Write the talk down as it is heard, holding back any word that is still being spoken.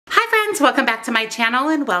friends, welcome back to my channel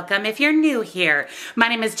and welcome if you're new here. My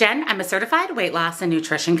name is Jen. I'm a certified weight loss and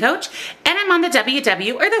nutrition coach and I'm on the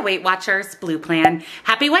WW or the Weight Watchers Blue Plan.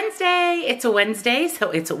 Happy Wednesday. It's a Wednesday,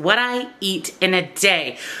 so it's what I eat in a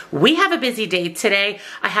day. We have a busy day today.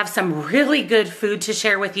 I have some really good food to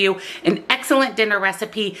share with you, an excellent dinner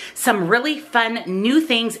recipe, some really fun new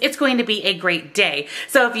things. It's going to be a great day.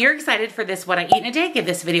 So if you're excited for this What I Eat in a Day, give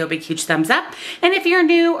this video a big huge thumbs up. And if you're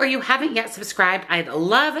new or you haven't yet subscribed, I'd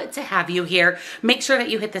love to have you here. Make sure that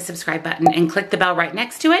you hit the subscribe button and click the bell right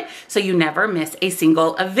next to it so you never miss a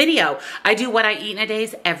single video. I do What I Eat in a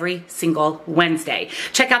Days every single Wednesday.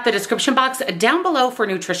 Check out the description box down below for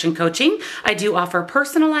nutrition coaching. I do offer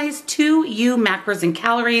personalized to you macros and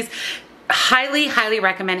calories. Highly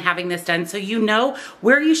recommend having this done so you know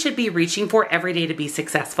where you should be reaching for every day to be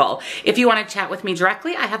successful. If you want to chat with me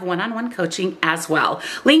directly, I have one-on-one coaching as well.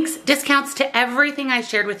 Links, discounts to everything I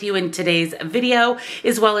shared with you in today's video,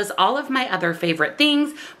 as well as all of my other favorite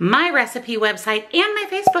things, my recipe website, and my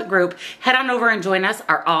Facebook group. Head on over and join us,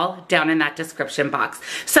 are all down in that description box.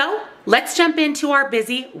 So let's jump into our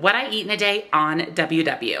busy What I Eat in a Day on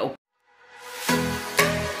WW.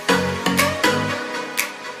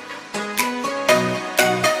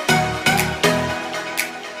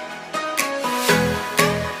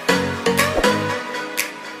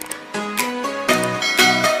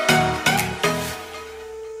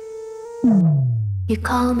 You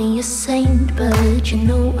call me a saint, but you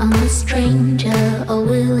know I'm a stranger, all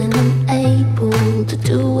willing and able to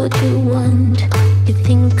do what you want. You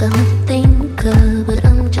think I'm a thinker, but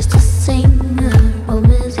I'm just a singer, all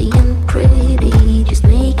messy and pretty, just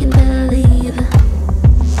making believe.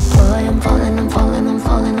 Boy, I'm falling, I'm falling, I'm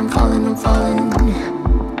falling, I'm falling, I'm falling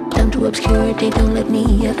down to obscurity, don't let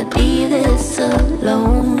me ever be this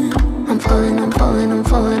alone. I'm falling, I'm falling, I'm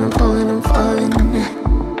falling, I'm falling, I'm falling.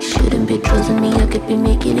 Shouldn't be trusting me, I could be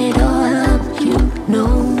making it all up, you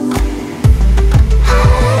know.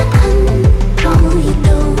 Out of control, you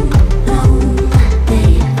don't know,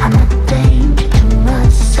 babe, I'm a danger to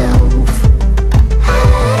myself.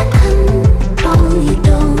 Out of control, you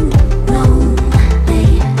don't know,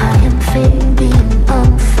 babe, I am fading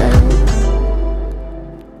unfelt.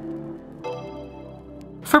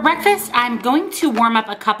 For breakfast, I'm going to warm up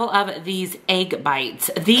a couple of these egg bites.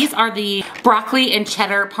 These are the broccoli and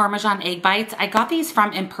cheddar Parmesan egg bites. I got these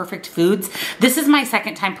from Imperfect Foods. This is my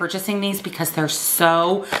second time purchasing these because they're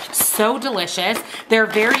so delicious. They're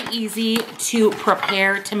very easy to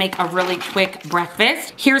prepare to make a really quick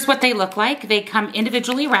breakfast. Here's what they look like. They come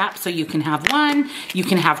individually wrapped, so you can have one, you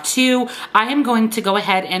can have two. I am going to go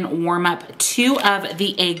ahead and warm up 2 of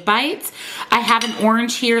the egg bites. I have an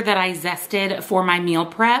orange here that I zested for my meal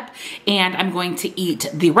prep, and I'm going to eat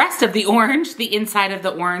the rest of the orange, the inside of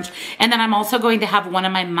the orange, and then I'm also going to have one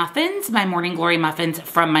of my muffins, my Morning Glory muffins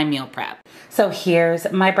from my meal prep. So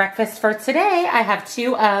here's my breakfast for today. I have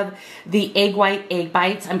 2 of the egg white egg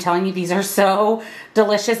bites. I'm telling you, these are so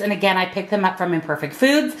delicious, and again, I picked them up from Imperfect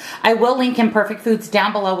Foods. I will link Imperfect Foods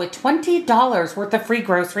down below with $20 worth of free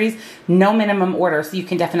groceries, no minimum order, so you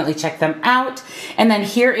can definitely check them out. And then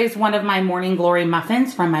here is one of my Morning Glory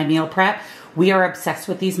muffins from my meal prep. We are obsessed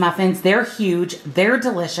with these muffins. They're huge, they're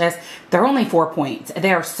delicious. They're only 4 points.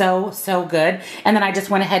 They are so good. And then I just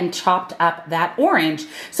went ahead and chopped up that orange.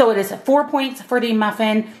 So it is 4 points for the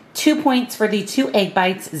muffin, 2 points for the 2 egg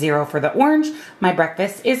bites, 0 for the orange. My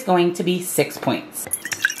breakfast is going to be 6 points.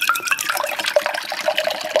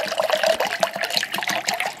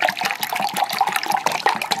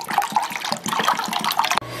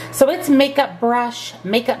 So it's makeup brush,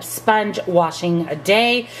 makeup sponge washing a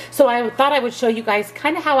day. So I thought I would show you guys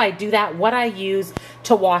kind of how I do that, what I use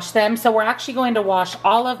to wash them. So we're actually going to wash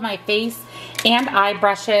all of my face and eye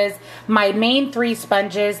brushes. My main 3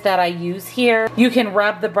 sponges that I use here, you can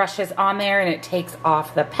rub the brushes on there and it takes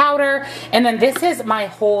off the powder. And then this is my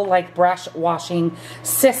whole like brush washing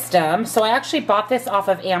system. So I actually bought this off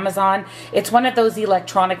of Amazon. It's one of those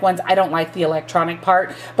electronic ones. I don't like the electronic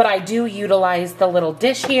part, but I do utilize the little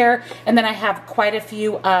dish here. And then I have quite a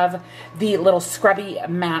few of the little scrubby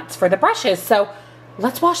mats for the brushes. So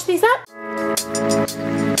let's wash these up.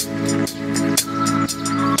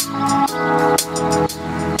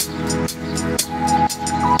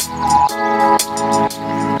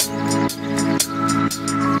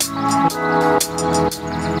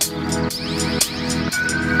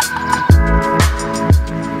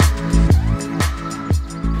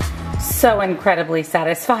 So incredibly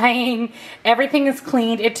satisfying. Everything is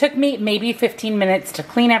cleaned. It took me maybe 15 minutes to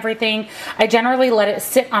clean everything. I generally let it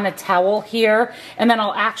sit on a towel here, and then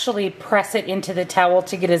I'll actually press it into the towel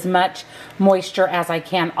to get as much moisture as I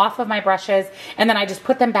can off of my brushes, and then I just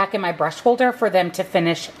put them back in my brush holder for them to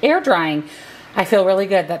finish air drying. I feel really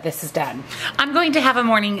good that this is done. I'm going to have a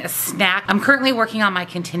morning snack. I'm currently working on my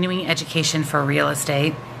continuing education for real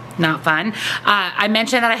estate. Not fun. I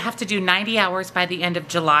mentioned that I have to do 90 hours by the end of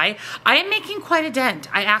July. I am making quite a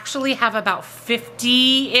dent. I actually have about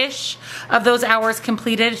 50-ish of those hours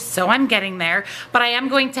completed, so I'm getting there. But I am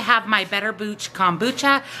going to have my Better Booch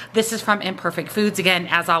kombucha. This is from Imperfect Foods. Again,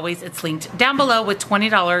 as always, it's linked down below with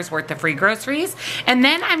 $20 worth of free groceries. And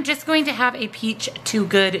then I'm just going to have a peach Too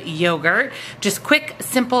Good yogurt. Just quick,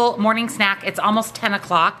 simple morning snack. It's almost 10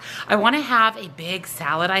 o'clock. I want to have a big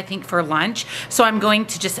salad, I think, for lunch. So I'm going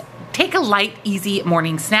to just take a light, easy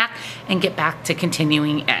morning snack and get back to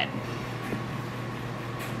continuing ed.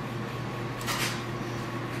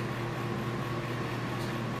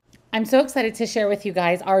 I'm so excited to share with you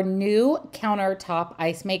guys our new countertop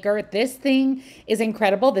ice maker. This thing is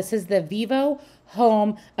incredible. This is the VIVO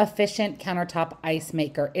Home Efficient Countertop Ice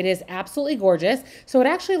Maker. It is absolutely gorgeous. So it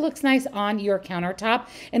actually looks nice on your countertop.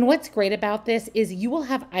 And what's great about this is you will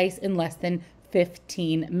have ice in less than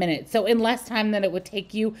 15 minutes. So in less time than it would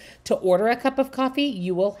take you to order a cup of coffee,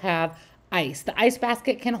 you will have ice. The ice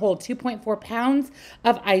basket can hold 2.4 pounds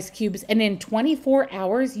of ice cubes, and in 24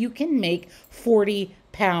 hours, you can make 40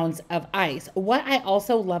 pounds of ice. What I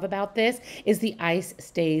also love about this is the ice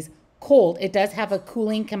stays cold. It does have a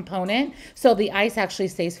cooling component, so the ice actually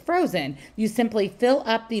stays frozen. You simply fill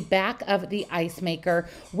up the back of the ice maker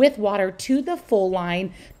with water to the full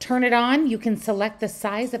line, turn it on. You can select the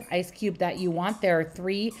size of ice cube that you want. There are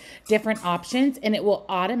 3 different options, and it will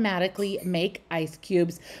automatically make ice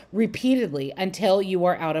cubes repeatedly until you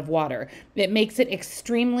are out of water. It makes it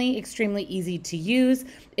extremely, extremely easy to use.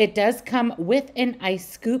 It does come with an ice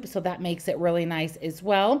scoop, so that makes it really nice as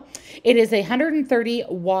well. It is a 130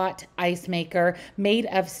 watt ice maker made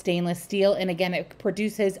of stainless steel, and again, it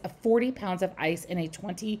produces 40 pounds of ice in a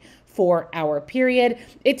 24-hour period.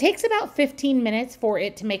 It takes about 15 minutes for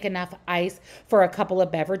it to make enough ice for a couple of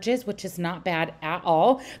beverages, which is not bad at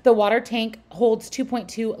all. The water tank holds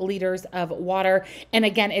 2.2 liters of water, and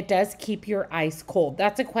again, it does keep your ice cold.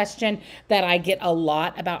 That's a question that I get a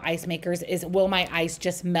lot about ice makers is, will my ice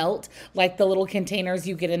just melt like the little containers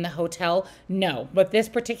you get in the hotel? No, but this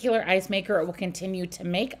particular ice maker, it will continue to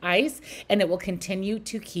make ice, and it will continue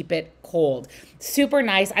to keep it cold. Super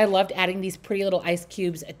nice. I loved adding these pretty little ice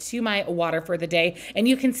cubes to my water for the day, and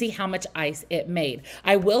you can see how much ice it made.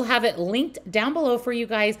 I will have it linked down below for you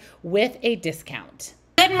guys with a discount.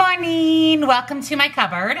 Good morning. Welcome to my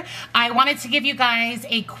cupboard. I wanted to give you guys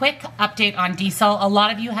a quick update on Diesel. A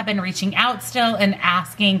lot of you have been reaching out still and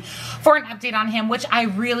asking for an update on him, which I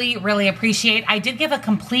really, really appreciate. I did give a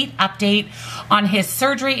complete update on his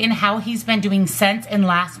surgery and how he's been doing since in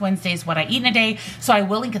last Wednesday's What I Eat in a Day. So I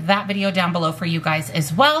will link that video down below for you guys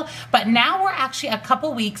as well. But now we're actually a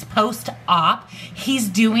couple weeks post-op. He's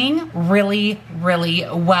doing really, really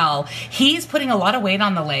well. He's putting a lot of weight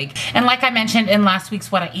on the leg. And like I mentioned in last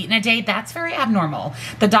week's What I Eat in a Day, that's very abnormal.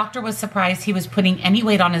 The doctor was surprised he was putting any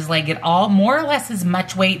weight on his leg at all, more or less as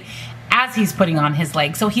much weight as he's putting on his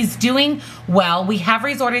leg. So he's doing well. We have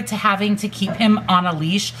resorted to having to keep him on a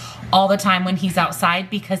leash all the time when he's outside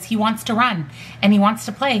because he wants to run and he wants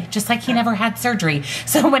to play just like he never had surgery.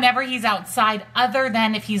 So whenever he's outside, other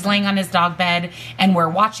than if he's laying on his dog bed and we're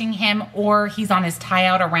watching him, or he's on his tie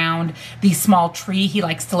out around the small tree, he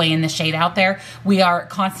likes to lay in the shade out there, we are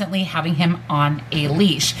constantly having him on a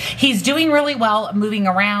leash. He's doing really well moving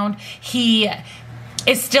around. He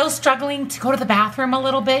is still struggling to go to the bathroom a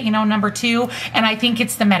little bit, you know, number 2, and I think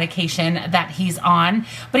it's the medication that he's on,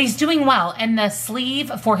 but he's doing well. And the sleeve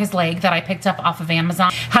for his leg that I picked up off of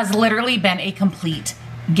Amazon has literally been a complete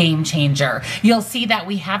game changer. You'll see that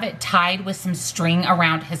we have it tied with some string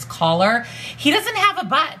around his collar. He doesn't have a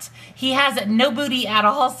butt. He has no booty at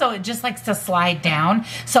all, so it just likes to slide down.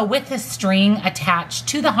 So with this string attached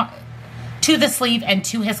to the sleeve and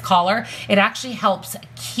to his collar, it actually helps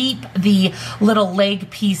keep the little leg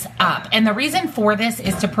piece up. And the reason for this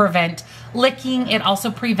is to prevent licking. It also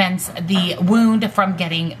prevents the wound from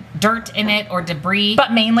getting dirt in it or debris,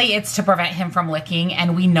 but mainly it's to prevent him from licking,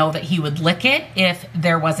 and we know that he would lick it if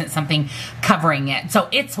there wasn't something covering it. So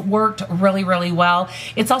it's worked really, really well.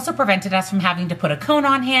 It's also prevented us from having to put a cone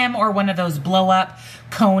on him or one of those blow up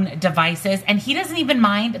cone devices, and he doesn't even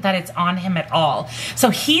mind that it's on him at all. So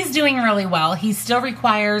he's doing really well. He still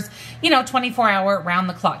requires, you know, 24-hour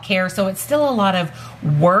round-the-clock care, so it's still a lot of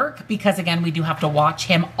work because, again, we do have to watch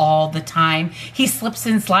him all the time. He slips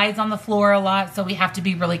and slides on the floor a lot, so we have to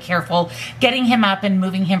be really careful getting him up and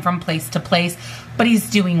moving him from place to place, but he's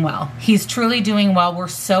doing well. He's truly doing well. We're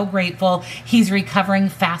so grateful. He's recovering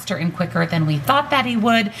faster and quicker than we thought that he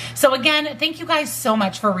would. So again, thank you guys so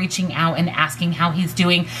much for reaching out and asking how he's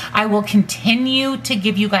doing. I will continue to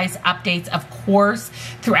give you guys updates, of course,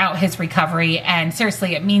 throughout his recovery. And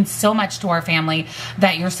seriously, it means so much to our family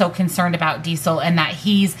that you're so concerned about Diesel and that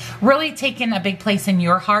he's really taken a big place in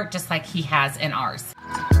your heart, just like he has in ours.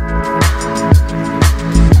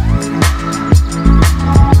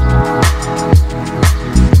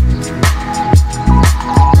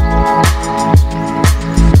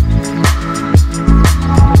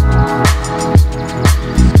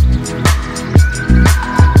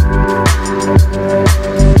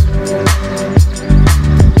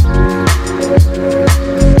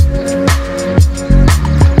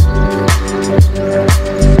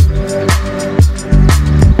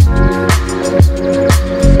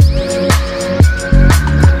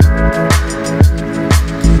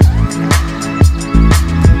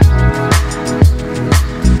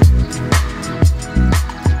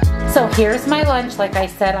 Here's my lunch. Like I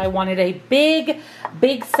said, I wanted a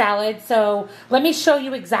big salad. So let me show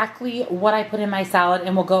you exactly what I put in my salad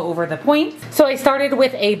and we'll go over the points. So I started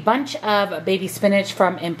with a bunch of baby spinach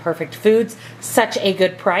from Imperfect Foods. Such a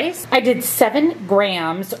good price. I did 7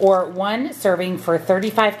 grams or 1 serving for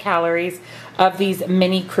 35 calories of these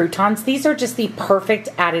mini croutons. These are just the perfect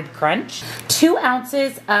added crunch. 2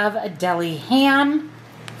 ounces of deli ham.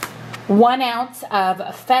 1 ounce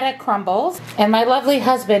of feta crumbles, and my lovely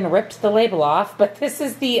husband ripped the label off, but this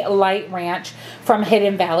is the light ranch from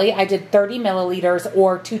Hidden Valley. I did 30 milliliters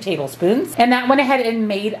or 2 tablespoons, and that went ahead and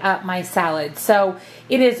made up my salad. So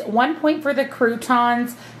it is 1 point for the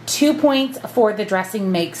croutons, 2 points for the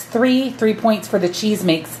dressing makes 3, 3 points for the cheese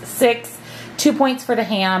makes 6, 2 points for the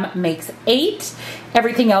ham makes 8,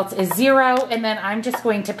 everything else is 0, and then I'm just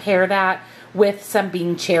going to pair that with some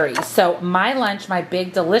bean cherries. So my lunch, my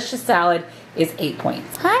big delicious salad, is 8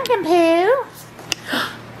 points. Pumpkin Poo.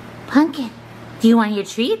 Pumpkin, do you want your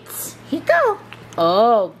treats? Here you go.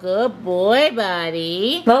 Oh, good boy,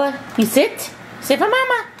 buddy. Lola, you sit. Sit for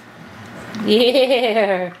mama.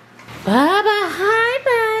 Yeah. Baba,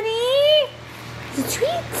 hi, buddy. The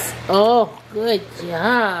treats. Oh, good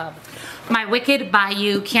job. My Wicked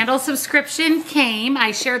Bayou candle subscription came.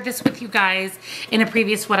 I shared this with you guys in a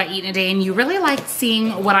previous What I Eat in a Day, and you really liked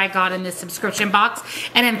seeing what I got in this subscription box.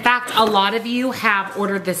 And in fact, a lot of you have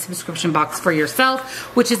ordered this subscription box for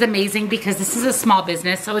yourself, which is amazing because this is a small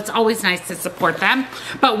business, so it's always nice to support them.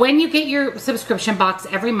 But when you get your subscription box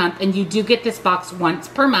every month, and you do get this box once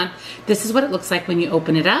per month, this is what it looks like when you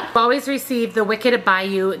open it up. You always receive the Wicked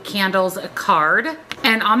Bayou candles card.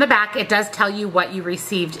 And on the back, it does tell you what you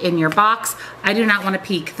received in your box. I do not want to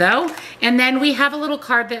peek though. And then we have a little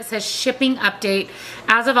card that says shipping update.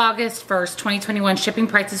 As of August 1st, 2021, shipping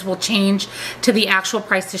prices will change to the actual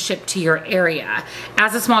price to ship to your area.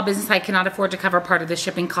 As a small business, I cannot afford to cover part of the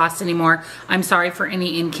shipping costs anymore. I'm sorry for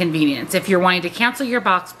any inconvenience. If you're wanting to cancel your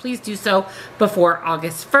box, please do so before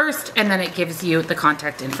August 1st, and then it gives you the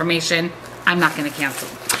contact information. I'm not going to cancel.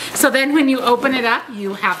 So then when you open it up,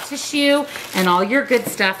 you have tissue and all your good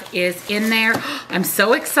stuff is in there. I'm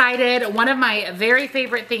so excited. One of my very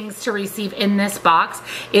favorite things to receive in this box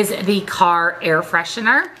is the car air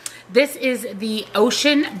freshener. This is the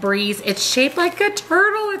Ocean Breeze. It's shaped like a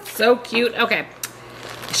turtle. It's so cute. Okay.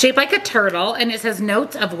 Shaped like a turtle, and it says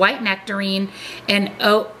notes of white nectarine and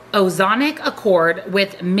ozonic accord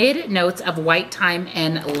with mid notes of white thyme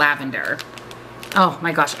and lavender. Oh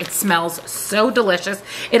my gosh, it smells so delicious.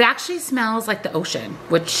 It actually smells like the ocean,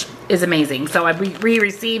 which is amazing. So I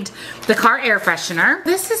received the car air freshener.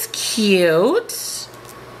 This is cute.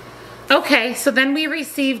 Okay, so then we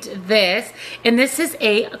received this, and this is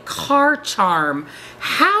a car charm.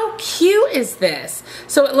 How cute is this?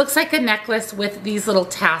 So it looks like a necklace with these little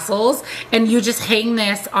tassels, and you just hang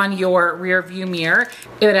this on your rear view mirror.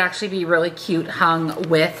 It would actually be really cute hung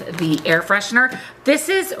with the air freshener. This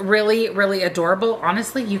is really, really adorable.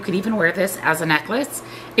 Honestly, you could even wear this as a necklace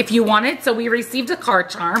if you wanted. So we received a car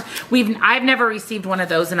charm. I've never received one of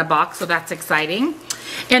those in a box, so that's exciting.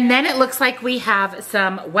 And then it looks like we have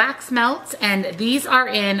some wax melts, and these are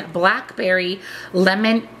in blackberry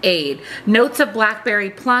lemonade. Notes of blackberry,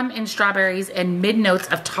 plum, and strawberries, and mid notes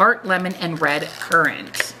of tart lemon and red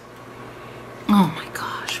currant. Oh my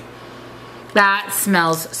gosh. That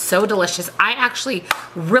smells so delicious. I actually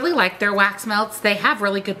really like their wax melts. They have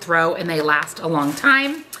really good throw and they last a long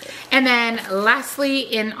time. And then lastly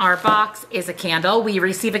in our box is a candle. We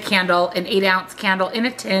receive a candle, an 8-ounce candle in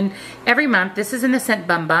a tin every month. This is in the scent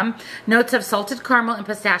Bum Bum. Notes of salted caramel and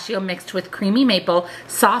pistachio mixed with creamy maple,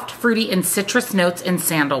 soft, fruity, and citrus notes and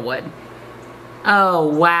sandalwood. Oh,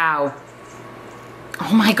 wow.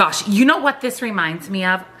 Oh my gosh. You know what this reminds me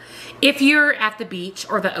of? If you're at the beach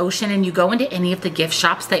or the ocean and you go into any of the gift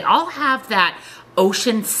shops, they all have that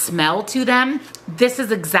ocean smell to them. This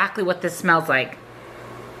is exactly what this smells like.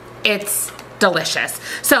 It's delicious.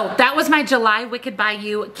 So that was my July Wicked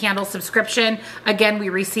Bayou candle subscription. Again, we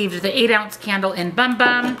received the 8-ounce candle in Bum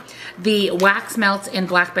Bum, the wax melts in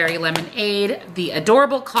blackberry lemonade, the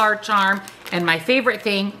adorable car charm, and my favorite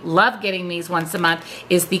thing, love getting these once a month,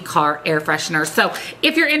 is the car air freshener. So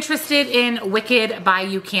if you're interested in Wicked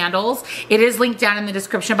Bayou candles, it is linked down in the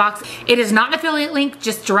description box. It is not an affiliate link,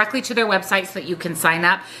 just directly to their website so that you can sign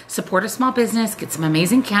up, support a small business, get some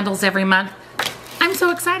amazing candles every month. I'm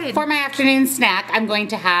so excited. For my afternoon snack, I'm going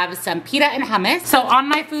to have some pita and hummus. So on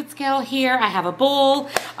my food scale here, I have a bowl.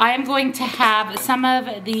 I am going to have some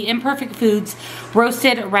of the Imperfect Foods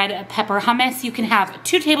roasted red pepper hummus. You can have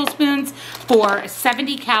 2 tablespoons for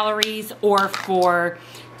 70 calories or for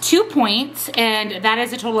 2 points, and that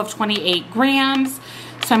is a total of 28 grams.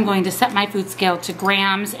 So I'm going to set my food scale to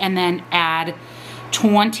grams and then add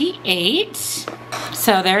 28.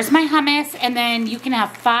 So there's my hummus, and then you can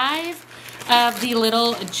have 5 of the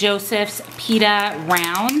little Joseph's pita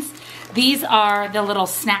rounds. These are the little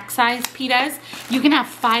snack size pitas. You can have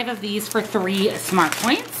 5 of these for 3 smart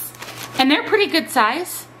points, and they're pretty good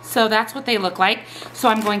size. So that's what they look like. So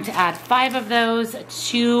I'm going to add 5 of those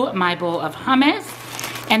to my bowl of hummus,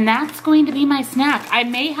 and that's going to be my snack. I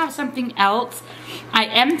may have something else. I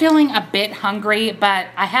am feeling a bit hungry, but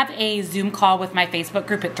I have a Zoom call with my Facebook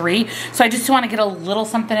group at 3, so I just want to get a little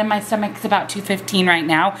something in my stomach. It's about 2:15 right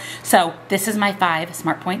now. So this is my 5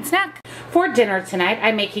 Smart Point snack. For dinner tonight,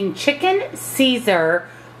 I'm making chicken Caesar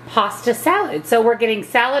pasta salad. So we're getting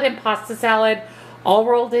salad and pasta salad all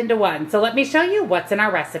rolled into one. So let me show you what's in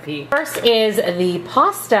our recipe. First is the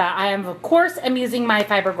pasta. I am, of course, using my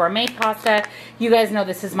Fiber Gourmet pasta. You guys know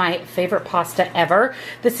this is my favorite pasta ever.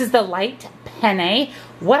 This is the light penne.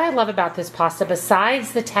 What I love about this pasta,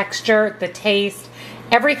 besides the texture, the taste,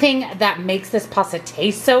 everything that makes this pasta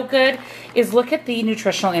taste so good, is look at the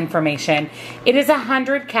nutritional information. It is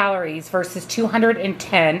 100 calories versus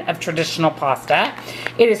 210 of traditional pasta.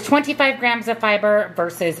 It is 25 grams of fiber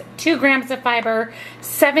versus 2 grams of fiber,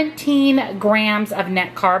 17 grams of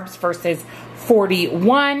net carbs versus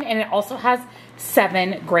 41, and it also has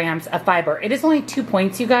 7 grams of fiber. It is only 2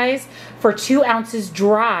 points, you guys, for 2 ounces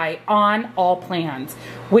dry on all plans,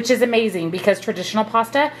 which is amazing because traditional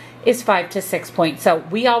pasta is 5 to 6 points. So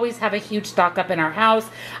we always have a huge stock up in our house.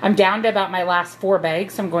 I'm down to about my last 4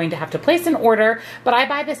 bags, so I'm going to have to place an order, but I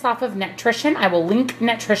buy this off of Nutrition. I will link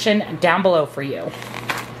Nutrition down below for you.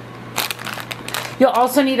 You'll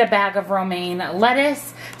also need a bag of romaine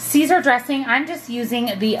lettuce, Caesar dressing. I'm just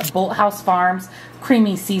using the Bolthouse Farms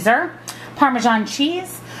Creamy Caesar. Parmesan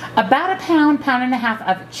cheese, about a pound, pound and a half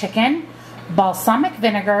of chicken, balsamic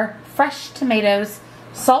vinegar, fresh tomatoes,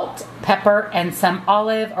 salt, pepper, and some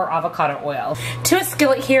olive or avocado oil. To a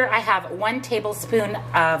skillet here, I have 1 tablespoon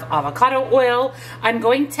of avocado oil. I'm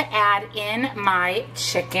going to add in my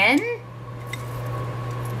chicken.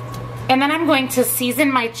 And then I'm going to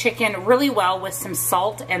season my chicken really well with some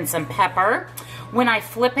salt and some pepper. When I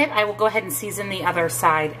flip it, I will go ahead and season the other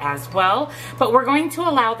side as well. But we're going to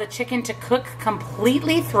allow the chicken to cook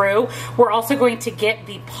completely through. We're also going to get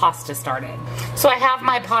the pasta started. So I have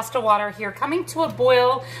my pasta water here coming to a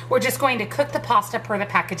boil. We're just going to cook the pasta per the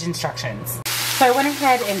package instructions. So I went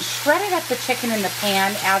ahead and shredded up the chicken in the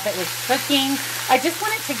pan as it was cooking. I just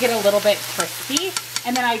want it to get a little bit crispy.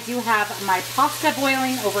 And then I do have my pasta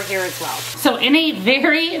boiling over here as well. So in a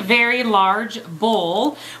very, very large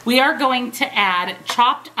bowl, we are going to add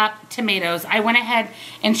chopped up tomatoes. I went ahead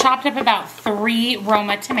and chopped up about 3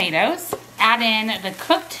 Roma tomatoes. Add in the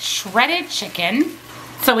cooked shredded chicken.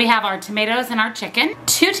 So we have our tomatoes and our chicken.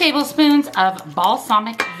 2 tablespoons of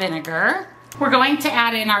balsamic vinegar. We're going to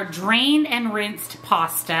add in our drained and rinsed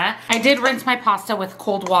pasta. I did rinse my pasta with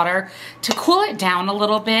cold water to cool it down a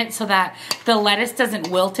little bit so that the lettuce doesn't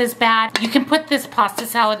wilt as bad. You can put this pasta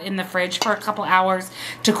salad in the fridge for a couple hours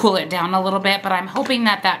to cool it down a little bit, but I'm hoping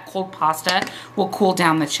that that cold pasta will cool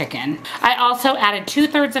down the chicken. I also added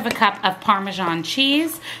 2/3 of a cup of Parmesan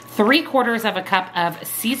cheese, 3/4 of a cup of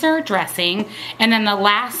Caesar dressing, and then the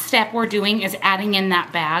last step we're doing is adding in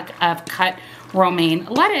that bag of cut romaine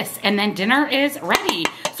lettuce, and then dinner is ready.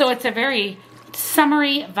 So it's a very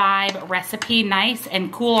summery vibe recipe, nice and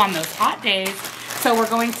cool on those hot days. So we're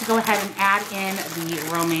going to go ahead and add in the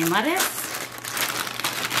romaine lettuce.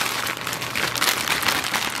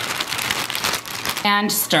 And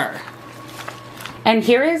stir. And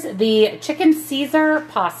here is the chicken Caesar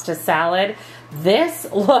pasta salad. This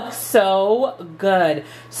looks so good,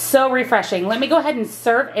 so refreshing. Let me go ahead and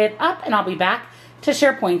serve it up and I'll be back to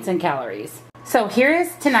share points and calories. So here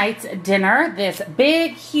is tonight's dinner. This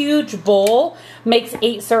big, huge bowl makes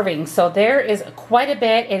 8 servings. So there is quite a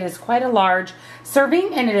bit. It is quite a large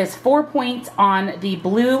serving, and it is 4 points on the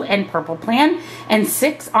blue and purple plan and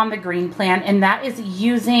 6 on the green plan, and that is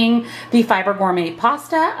using the Fiber Gourmet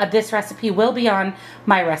pasta. This recipe will be on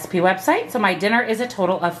my recipe website. So my dinner is a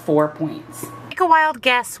total of 4 points. Take a wild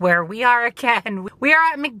guess where we are again. We are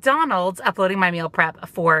at McDonald's uploading my meal prep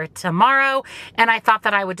for tomorrow, and I thought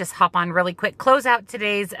that I would just hop on really quick, close out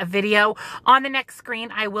today's video. On the next screen,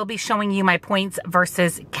 I will be showing you my points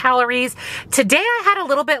versus calories. Today I had a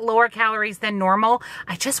little bit lower calories than normal.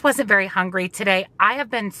 I just wasn't very hungry today. I have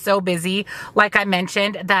been so busy, like I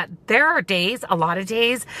mentioned, that there are days, a lot of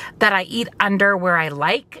days, that I eat under where I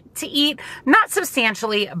like to eat. Not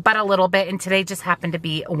substantially, but a little bit, and today just happened to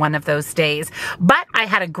be one of those days. But I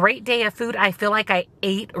had a great day of food. I feel like I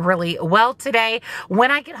ate really well today.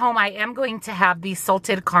 When I get home, I am going to have the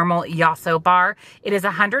salted caramel yasso bar. It is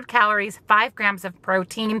 100 calories, 5 grams of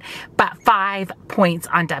protein, but 5 points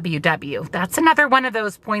on WW. That's another one of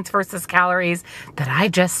those points versus calories that I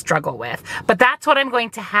just struggle with. But that's what I'm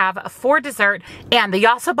going to have for dessert, and the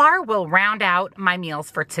yasso bar will round out my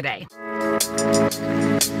meals for today.